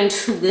feeling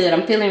too good.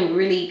 I'm feeling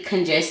really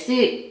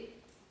congested.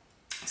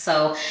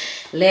 So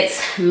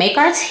let's make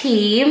our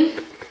tea.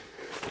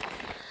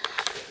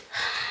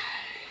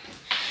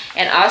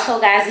 And also,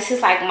 guys, this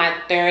is like my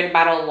 3rd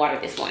bottle of water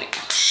this morning.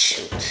 Oh,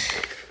 shoot.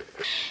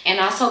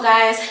 And also,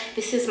 guys,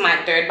 this is my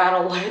 3rd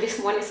bottle of water this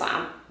morning, so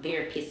I'm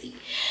very pissy.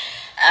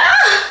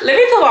 Let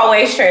me put my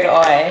waist straight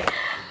on.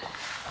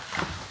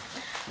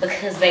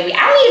 Because, baby,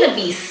 I need to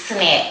be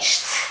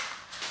snatched.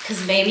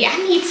 Because, baby, I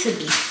need to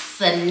be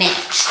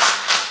snatched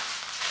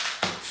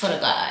for the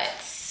gods.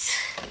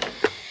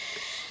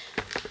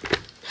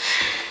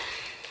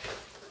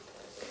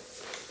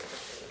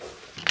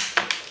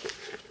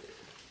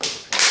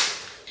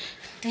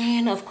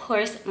 Then of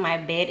course my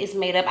bed is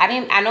made up.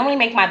 I normally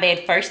make my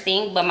bed first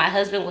thing, but my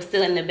husband was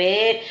still in the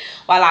bed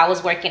while I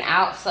was working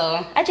out,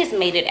 so I just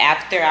made it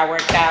after I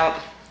worked out.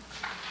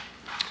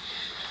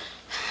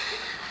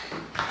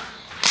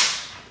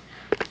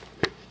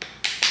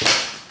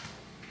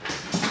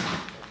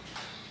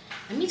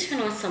 Let me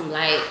turn on some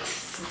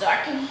lights. It's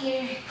dark in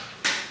here.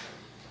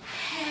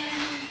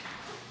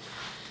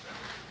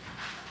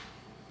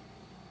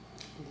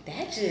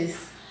 That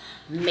just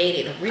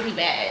made it really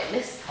bad.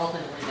 Let's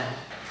open the window.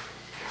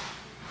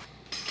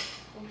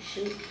 Oh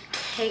shoot.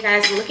 Hey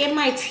guys, look at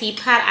my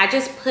teapot. I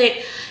just put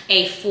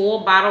a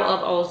full bottle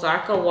of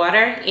Ozarka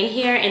water in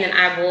here, and then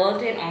I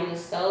boiled it on the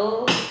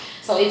stove.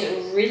 So it's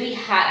really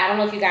hot. I don't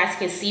know if you guys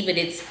can see, but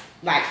it's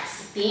like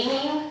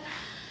steaming.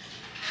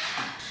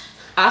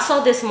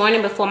 Also, this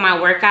morning before my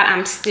workout,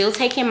 I'm still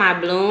taking my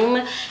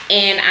Bloom,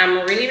 and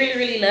I'm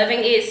really loving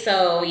it.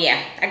 So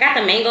yeah, I got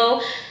the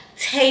mango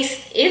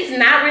taste. It's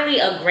not really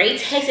a great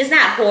taste. It's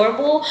not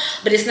horrible,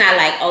 but it's not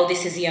like, oh,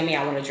 this is yummy,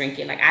 I want to drink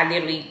it. Like, I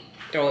literally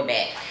throw it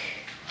back.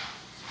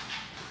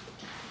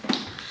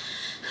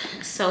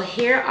 So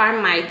here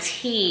are my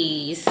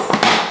teas.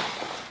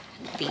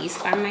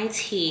 These are my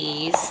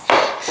teas.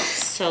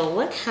 So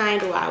what kind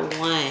do I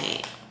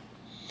want?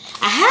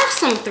 I have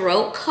some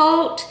throat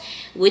coat,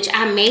 which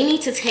I may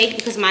need to take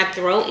because my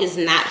throat is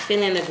not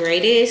feeling the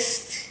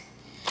greatest.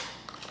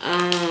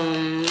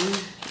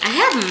 I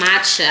have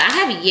matcha. I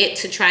have yet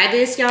to try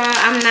this, y'all.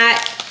 I'm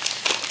not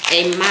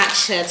a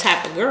matcha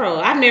type of girl.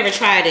 I've never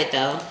tried it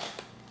though.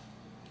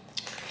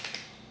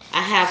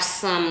 I have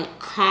some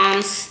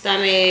Calm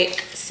Stomach,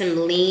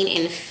 some Lean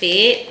and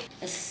Fit.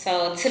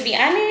 So to be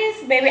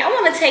honest, baby, I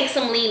want to take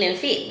some Lean and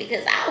Fit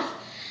because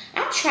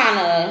I'm trying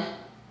to,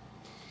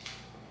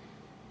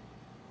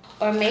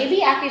 or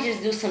maybe I could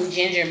just do some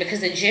ginger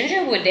because the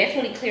ginger would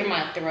definitely clear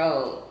my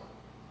throat.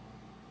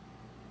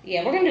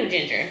 Yeah, we're gonna do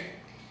ginger.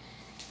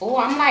 Oh,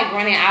 I'm like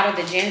running out of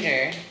the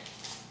ginger.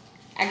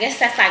 I guess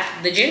that's like,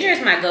 the ginger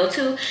is my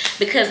go-to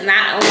because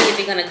not only is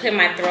it gonna clear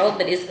my throat,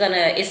 but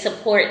it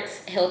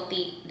supports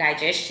healthy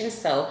digestion.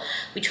 So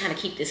we're trying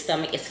to keep this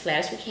stomach as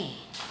flat as we can.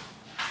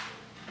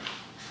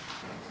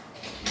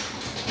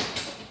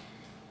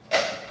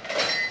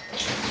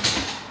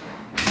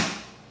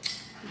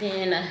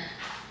 Then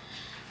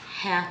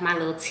have my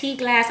little tea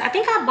glass. I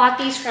think I bought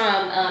these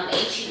from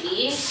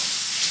H-E-B.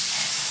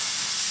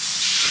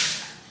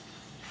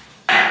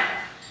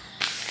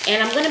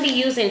 And I'm gonna be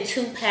using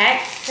 2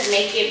 packs to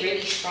make it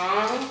really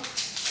strong.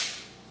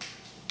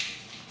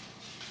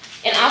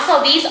 And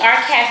also these are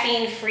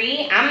caffeine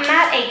free. I'm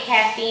not a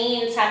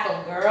caffeine type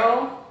of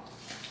girl.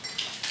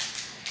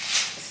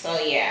 So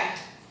yeah.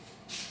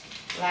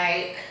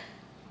 Like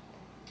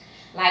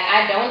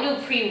I don't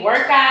do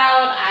pre-workout.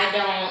 I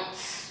don't,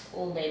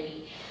 oh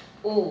baby.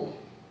 Ooh,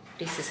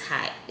 This is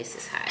hot. This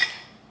is hot.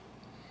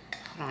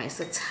 Hold on, is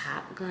the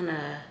top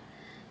gonna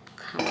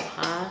come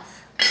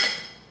off?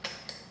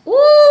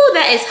 Ooh,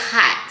 that is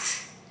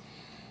hot.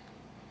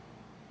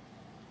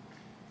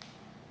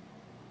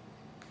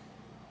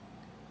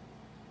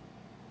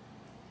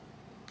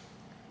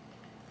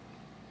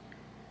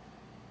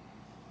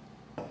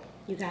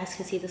 You guys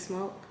can see the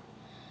smoke.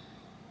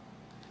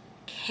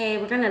 Okay,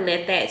 we're gonna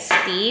let that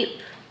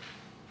steep.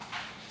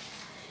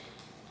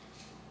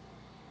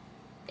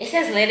 It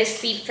says let it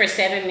steep for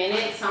 7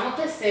 minutes. So I'm gonna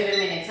put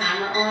 7-minute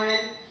timer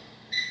on.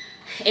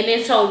 And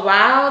then so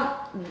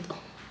while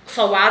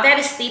that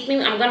is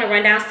steeping, I'm gonna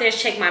run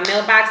downstairs, check my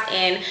mailbox,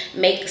 and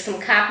make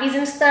some copies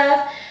and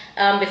stuff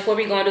before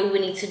we gonna do what we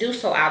need to do.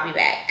 So I'll be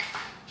back.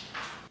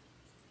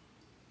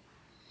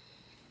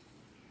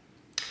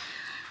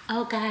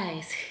 Oh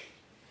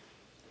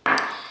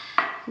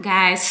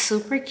guys,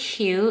 super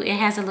cute. It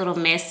has a little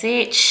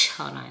message.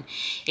 Hold on.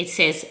 It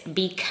says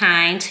be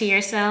kind to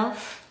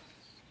yourself.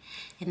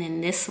 And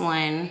then this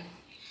one,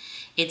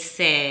 it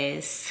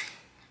says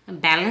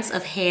balance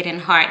of head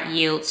and heart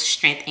yields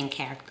strength and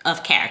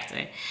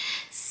character.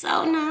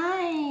 So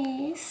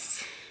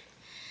nice.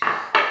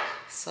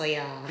 So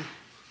y'all,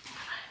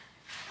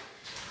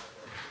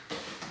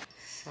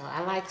 so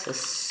I like to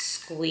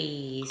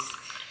squeeze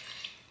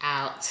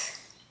out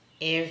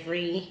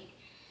every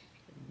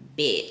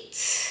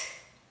bit.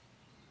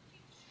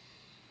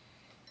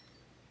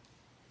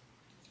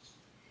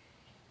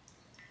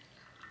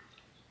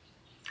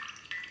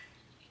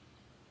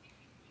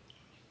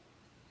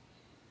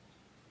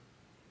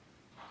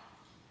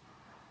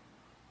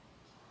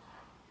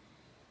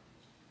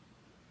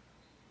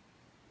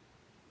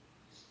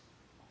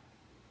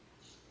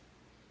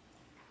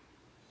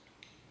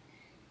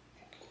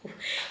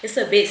 It's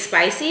a bit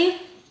spicy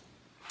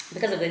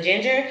because of the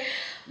ginger,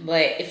 but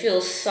it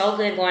feels so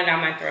good going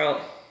down my throat.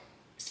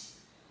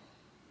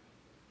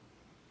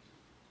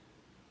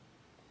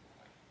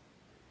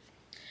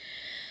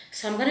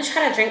 So I'm gonna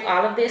try to drink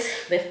all of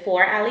this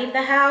before I leave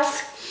the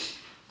house.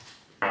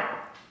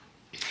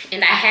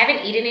 And I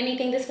haven't eaten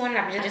anything this morning.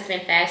 I've just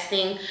been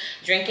fasting,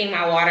 drinking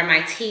my water,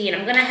 my tea, and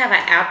I'm gonna have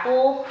an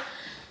apple,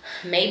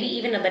 maybe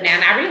even a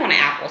banana. I really want an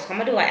apple, so I'm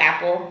gonna do an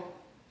apple.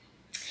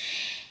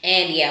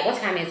 And yeah, what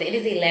time is it? It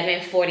is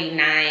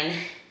 11:49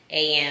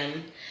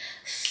 a.m.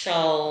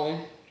 So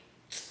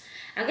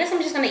I guess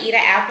I'm just gonna eat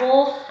an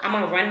apple. I'm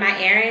gonna run my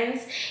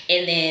errands,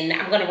 and then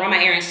I'm gonna run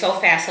my errands so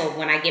fast so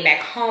when I get back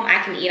home,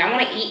 I can eat. I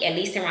wanna eat at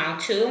least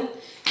around 2.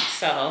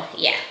 So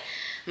yeah,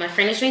 my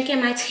friend is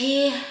drinking my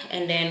tea,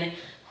 and then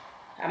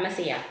I'm gonna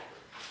see y'all.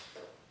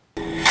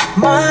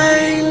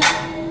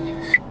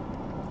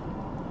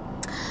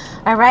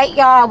 All right,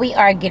 y'all, we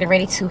are getting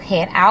ready to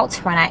head out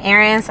to run our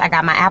errands. I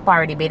got my apple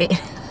already bit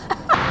it.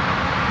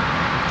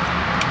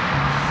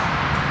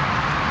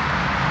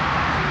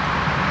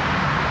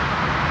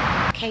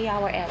 Okay,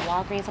 y'all, we're at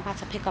Walgreens. I'm about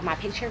to pick up my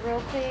picture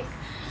real quick.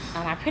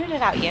 I printed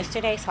it out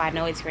yesterday, so I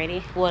know it's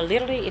ready. Well,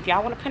 literally, if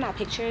y'all want to print out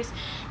pictures,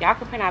 y'all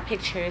can print out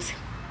pictures,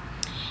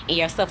 and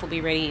your stuff will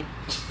be ready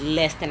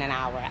less than an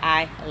hour.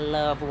 I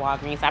love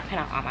Walgreens. I print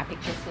out all my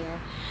pictures here.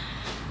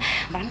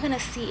 But I'm going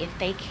to see if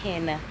they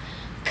can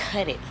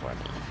cut it for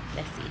me.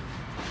 Let's see.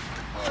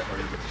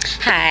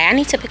 Hi, I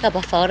need to pick up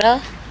a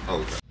photo.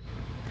 Okay.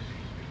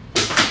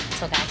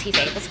 So guys, he's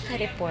able to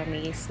cut it for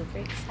me. It's super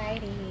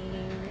exciting.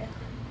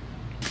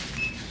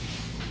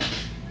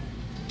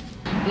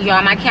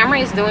 Y'all, my camera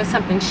is doing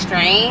something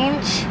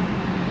strange.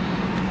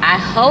 I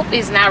hope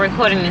it's not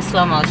recording in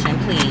slow motion,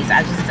 please.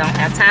 I just don't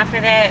have time for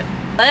that.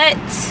 But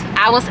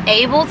I was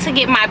able to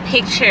get my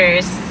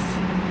pictures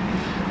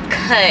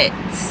cut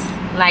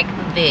like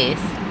this.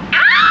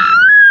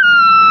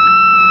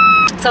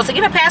 So to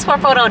get a passport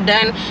photo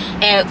done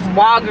at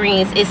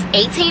Walgreens is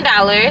 $18,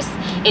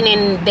 and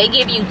then they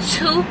give you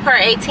 2 per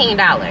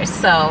 $18.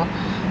 So all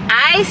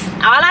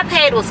I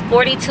paid was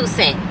 42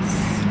 cents.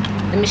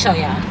 Let me show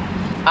y'all.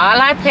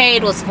 All I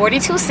paid was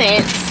 42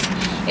 cents.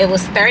 It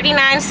was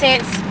 39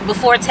 cents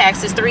before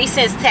taxes, 3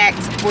 cents tax,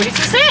 42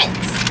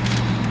 cents.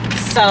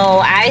 So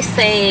I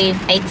saved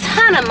a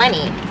ton of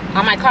money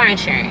on my car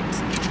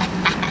insurance.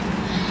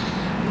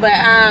 But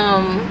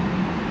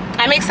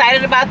I'm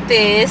excited about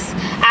this.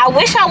 I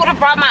wish I would have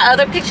brought my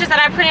other pictures that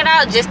I printed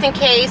out just in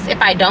case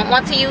if I don't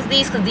want to use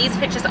these, because these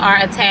pictures are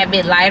a tad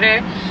bit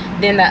lighter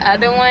than the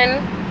other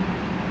one.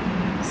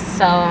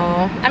 So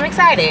I'm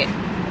excited.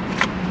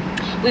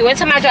 We went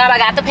to my job. I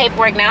got the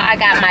paperwork. Now I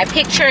got my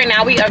picture.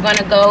 Now we are going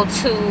to go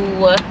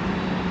to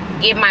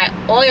get my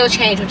oil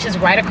change, which is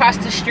right across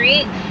the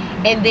street.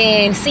 And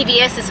then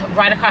CVS is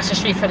right across the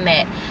street from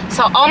that.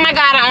 So, oh my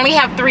God, I only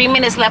have 3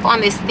 minutes left on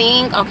this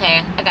thing. Okay,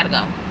 I gotta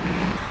go.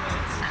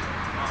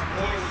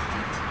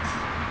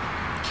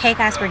 Okay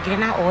guys, we're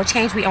getting our oil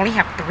change. We only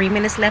have 3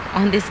 minutes left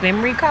on this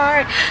memory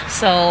card.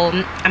 So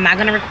I'm not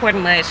gonna record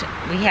much.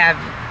 We have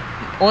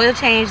oil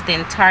change,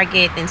 then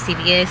Target, then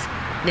CVS,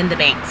 then the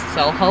banks.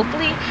 So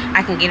hopefully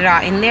I can get it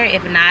all in there.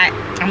 If not,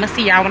 I'm gonna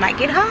see y'all when I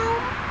get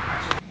home.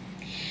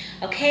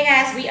 Okay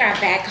guys, we are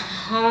back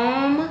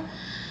home.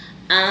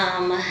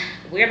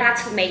 we're about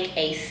to make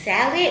a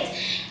salad.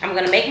 I'm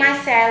gonna make my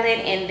salad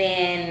and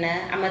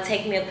then I'm gonna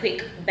take me a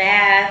quick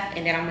bath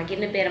and then I'm gonna get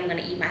into bed. I'm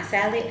gonna eat my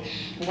salad.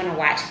 I'm gonna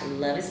watch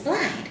Love is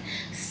Blind.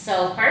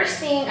 So first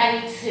thing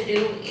I need to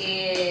do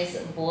is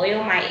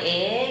boil my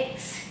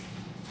eggs.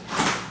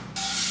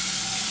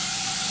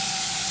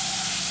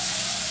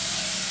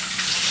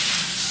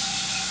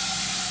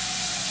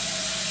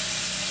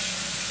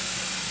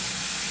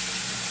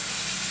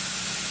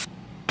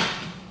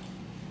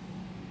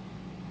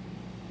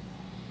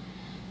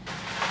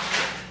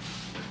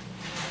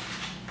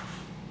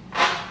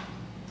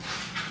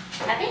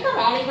 I think I'm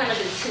only gonna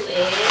do 2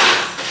 eggs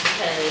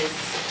because,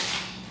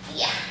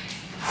 yeah.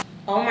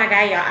 Oh my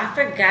God, y'all, I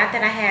forgot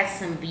that I had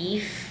some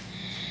beef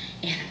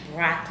and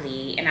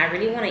broccoli and I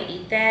really wanna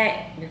eat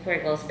that before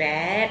it goes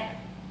bad.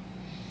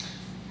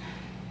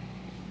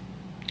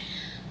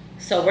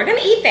 So we're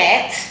gonna eat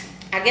that.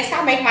 I guess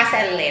I'll make my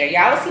salad later.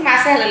 Y'all will see my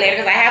salad later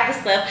because I have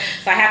the stuff,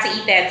 so I have to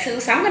eat that too.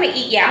 So I'm gonna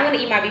eat, yeah, I'm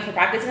gonna eat my beef and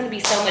broccoli. It's gonna be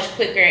so much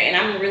quicker and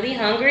I'm really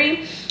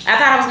hungry. I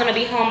thought I was gonna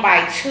be home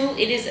by 2.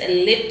 It is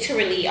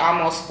literally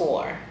almost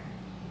 4.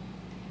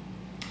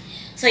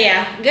 So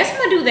yeah, I guess I'm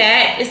gonna do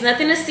that. It's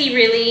nothing to see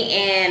really,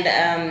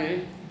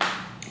 and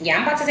yeah,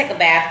 I'm about to take a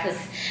bath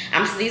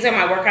because these are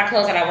my workout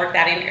clothes that I worked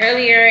out in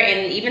earlier,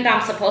 and even though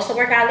I'm supposed to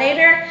work out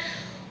later,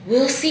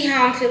 we'll see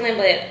how I'm feeling,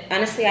 but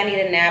honestly, I need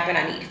a nap and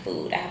I need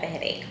food. I have a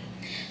headache.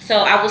 So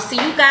I will see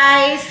you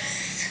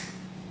guys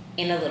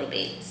in a little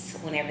bit,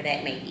 whenever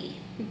that may be.